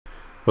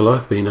Well,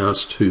 I've been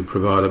asked to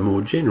provide a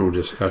more general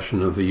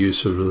discussion of the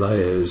use of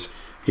layers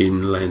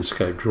in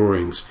landscape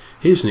drawings.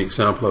 Here's an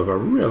example of a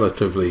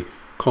relatively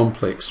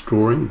complex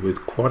drawing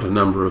with quite a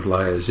number of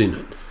layers in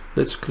it.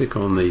 Let's click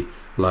on the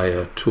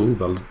layer tool,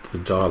 the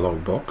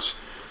dialog box,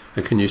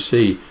 and can you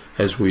see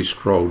as we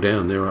scroll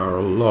down there are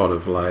a lot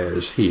of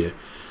layers here.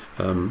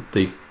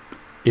 The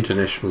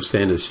international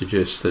standard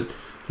suggests that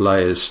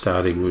layers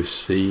starting with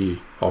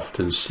C,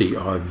 often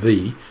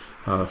CIV,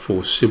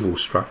 for civil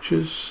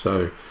structures,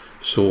 so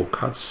saw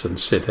cuts and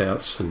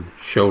setouts and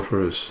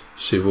shelterers,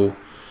 civil,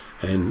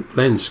 and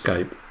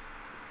landscape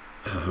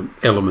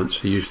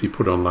elements are usually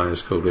put on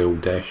layers called L-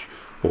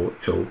 or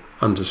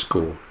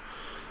L_.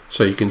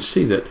 So you can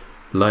see that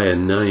layer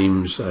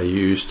names are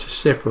used to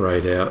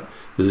separate out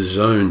the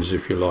zones,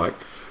 if you like,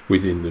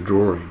 within the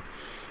drawing.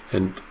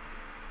 And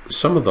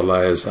some of the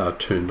layers are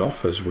turned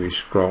off as we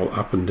scroll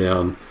up and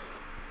down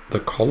the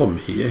column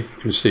here. You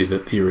can see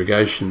that the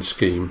irrigation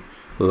scheme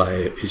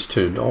layer is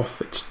turned off.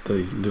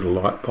 The little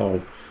light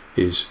bulb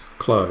is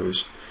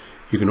closed.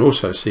 You can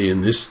also see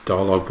in this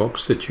dialog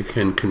box that you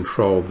can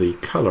control the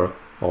color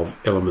of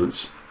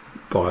elements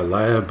by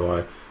layer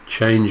by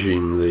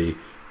changing the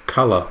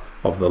color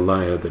of the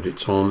layer that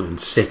it's on and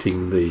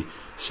setting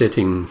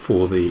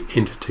for the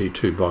entity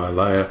to by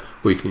layer.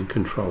 We can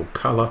control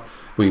color.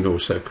 We can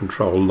also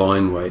control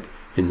line weight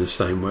in the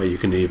same way. You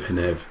can even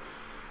have,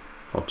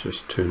 I'll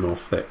just turn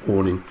off that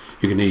warning,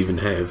 you can even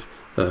have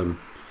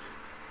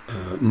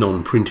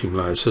non-printing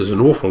layers. So there's an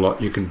awful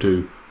lot you can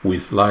do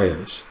with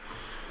layers.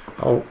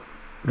 I'll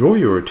draw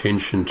your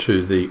attention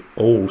to the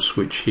all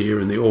switch here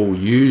and the all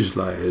use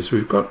layers.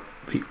 We've got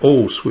the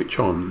all switch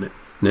on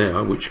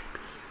now, which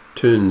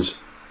turns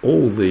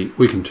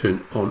we can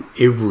turn on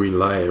every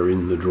layer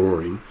in the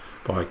drawing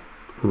by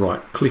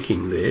right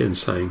clicking there and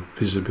saying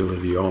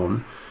visibility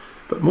on.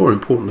 But more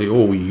importantly,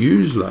 all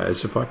use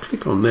layers, if I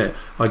click on that,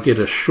 I get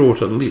a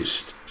shorter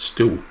list.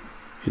 Still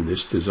in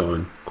this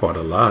design quite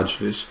a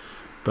large list,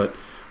 but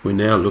we're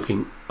now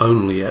looking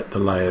only at the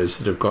layers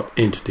that have got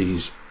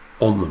entities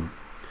on them.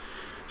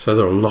 So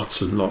there are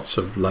lots and lots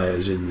of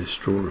layers in this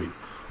drawing.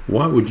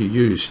 Why would you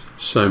use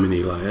so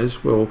many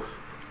layers? Well,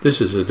 this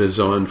is a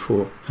design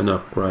for an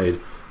upgrade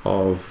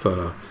of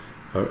a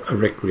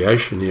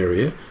recreation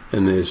area,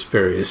 and there's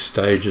various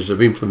stages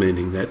of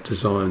implementing that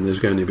design. There's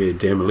going to be a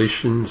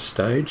demolition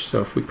stage,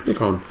 so if we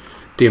click on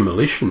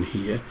demolition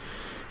here,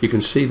 you can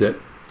see that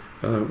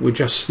we're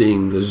just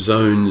seeing the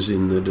zones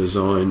in the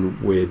design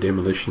where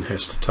demolition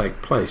has to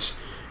take place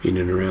in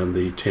and around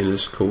the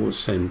tennis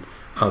courts and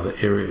other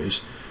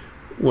areas.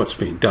 What's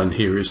being done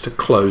here is to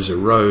close a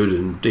road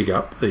and dig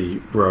up the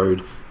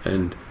road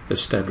and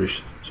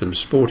establish some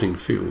sporting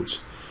fields.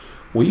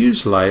 We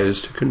use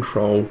layers to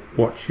control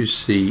what you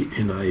see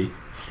in a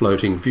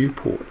floating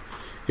viewport.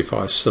 If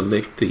I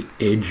select the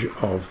edge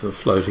of the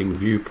floating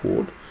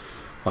viewport,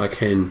 I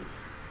can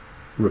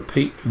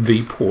repeat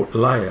viewport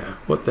layer.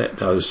 What that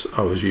does,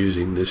 I was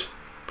using this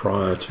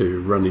prior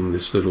to running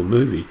this little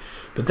movie,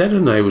 but that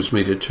enables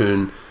me to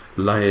turn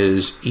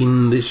layers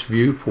in this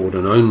viewport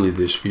and only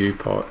this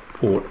viewport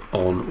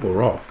on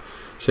or off.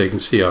 So you can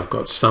see I've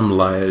got some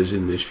layers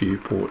in this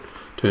viewport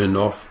turned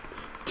off.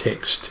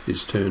 Text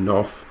is turned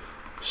off.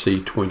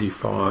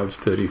 C25,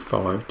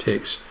 35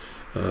 text.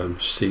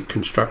 See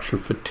construction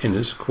for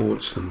tennis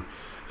courts and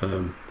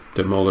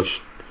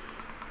demolished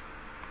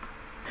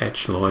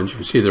hatch lines. You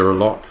can see there are a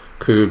lot,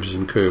 curbs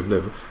and curve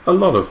level. A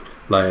lot of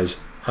layers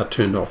are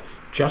turned off.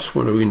 Just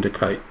want to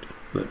indicate,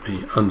 let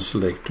me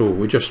unselect all.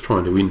 We're just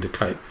trying to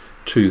indicate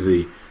to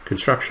the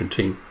construction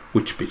team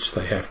which bits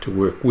they have to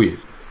work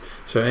with.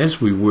 So as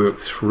we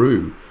work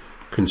through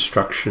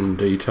construction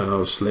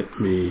details, let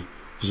me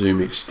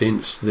zoom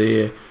extents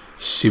there,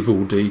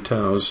 civil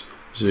details,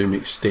 zoom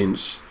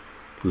extents,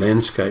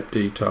 landscape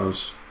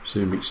details,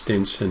 zoom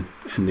extents, and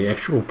the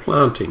actual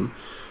planting.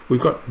 We've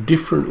got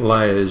different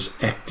layers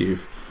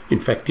active, in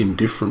fact in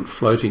different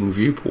floating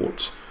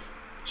viewports.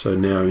 So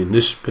now in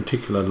this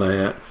particular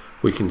layout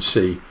we can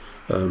see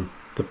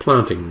the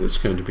planting that's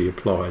going to be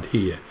applied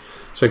here.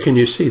 So can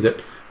you see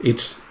that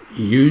it's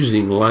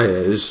using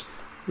layers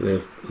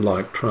that,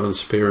 like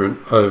transparent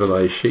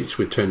overlay sheets,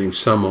 we're turning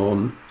some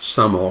on,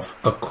 some off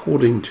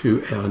according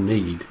to our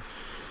need.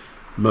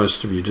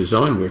 Most of your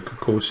design work, of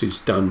course, is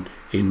done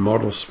in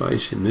model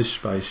space, in this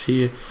space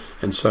here,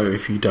 and so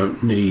if you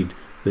don't need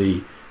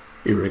the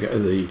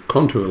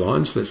contour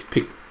lines, let's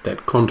pick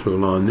that contour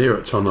line there.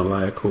 It's on a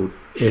layer called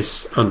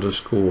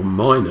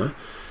S_minor,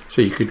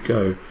 so you could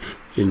go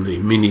in the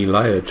mini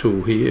layer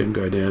tool here and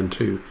go down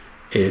to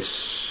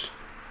S_minor,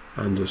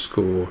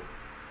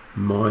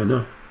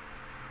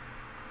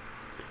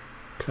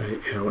 okay,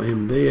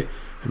 LM there,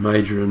 a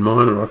major and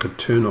minor. I could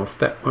turn off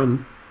that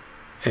one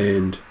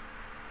and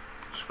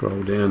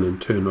scroll down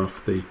and turn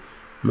off the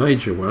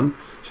major one.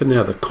 So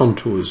now the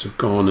contours have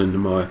gone and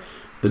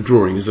the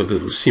drawing is a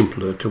little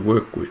simpler to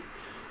work with.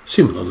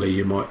 Similarly,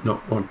 you might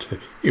not want to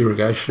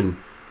irrigation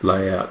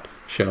layout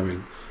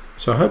showing.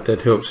 So I hope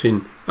that helps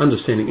in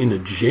understanding in a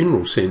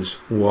general sense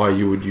why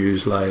you would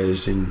use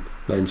layers in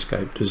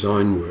landscape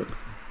design work.